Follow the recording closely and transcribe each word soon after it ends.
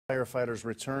Firefighters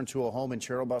returned to a home in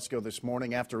Churubusco this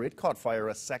morning after it caught fire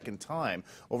a second time.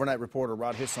 Overnight reporter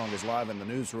Rod Hissong is live in the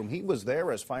newsroom. He was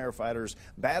there as firefighters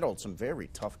battled some very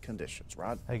tough conditions.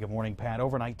 Rod? Hey, good morning, Pat.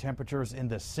 Overnight temperatures in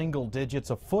the single digits,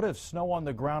 a foot of snow on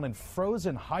the ground, and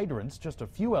frozen hydrants. Just a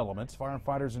few elements.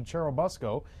 Firefighters in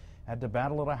Churubusco had to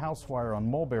battle at a house fire on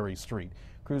Mulberry Street.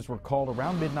 Crews were called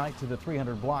around midnight to the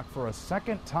 300 block for a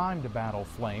second time to battle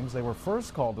flames. They were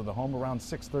first called to the home around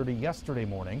 6:30 yesterday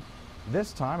morning.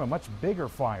 This time, a much bigger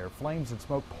fire. Flames and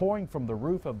smoke pouring from the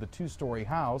roof of the two-story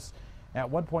house. At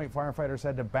one point, firefighters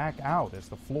had to back out as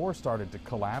the floor started to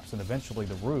collapse and eventually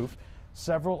the roof.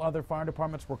 Several other fire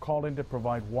departments were called in to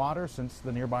provide water since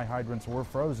the nearby hydrants were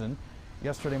frozen.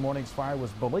 Yesterday morning's fire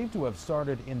was believed to have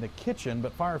started in the kitchen,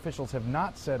 but fire officials have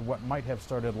not said what might have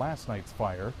started last night's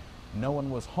fire. No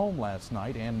one was home last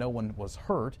night and no one was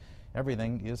hurt.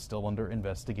 Everything is still under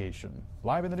investigation.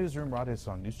 Live in the newsroom, Rod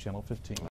Hissong, News Channel 15.